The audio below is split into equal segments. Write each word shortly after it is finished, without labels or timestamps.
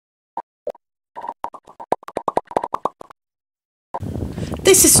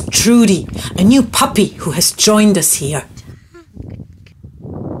This is Trudi, a new puppy who has joined us here.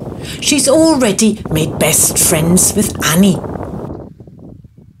 She's already made best friends with Annie.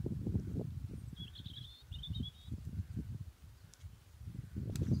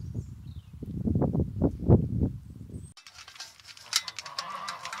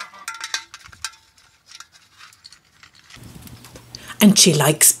 And she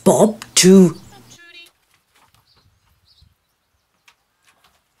likes Bob too.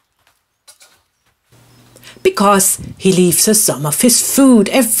 Because he leaves her some of his food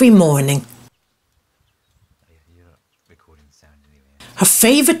every morning. Her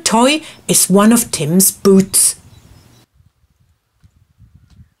favourite toy is one of Tim's boots.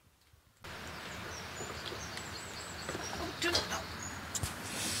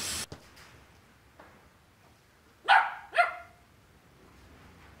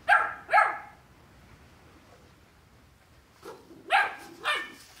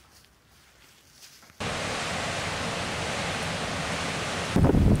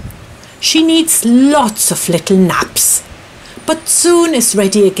 She needs lots of little naps, but soon is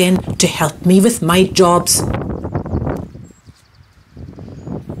ready again to help me with my jobs.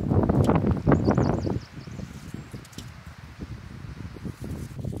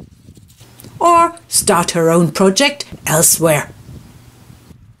 Or start her own project elsewhere.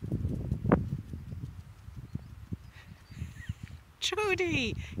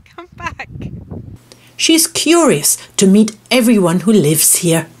 Trudi, come back. She's curious to meet everyone who lives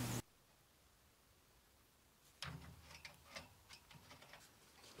here.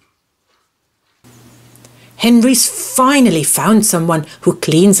 Henry's finally found someone who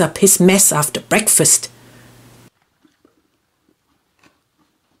cleans up his mess after breakfast.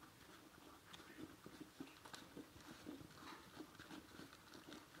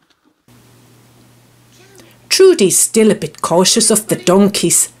 Trudy's still a bit cautious of the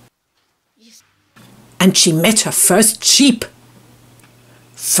donkeys. And she met her first sheep.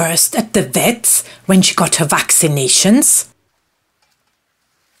 First at the vet's when she got her vaccinations.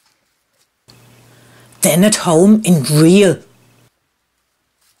 Then at home in real.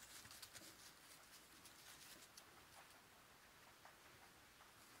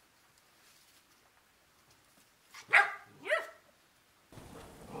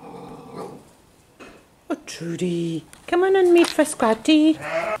 Oh, Trudi, come on and meet Frascati.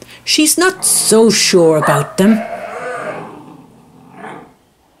 She's not so sure about them.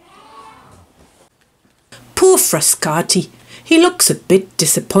 Poor Frascati, he looks a bit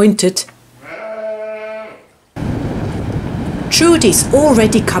disappointed. Trudy's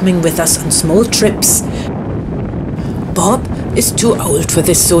already coming with us on small trips. Bob is too old for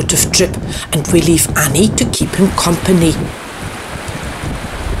this sort of trip, and we leave Annie to keep him company.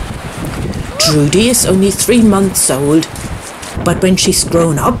 Trudi is only 3 months old, but when she's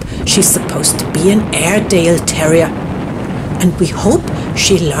grown up, she's supposed to be an Airedale Terrier, and we hope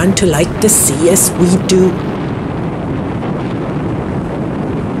she'll learn to like the sea as we do.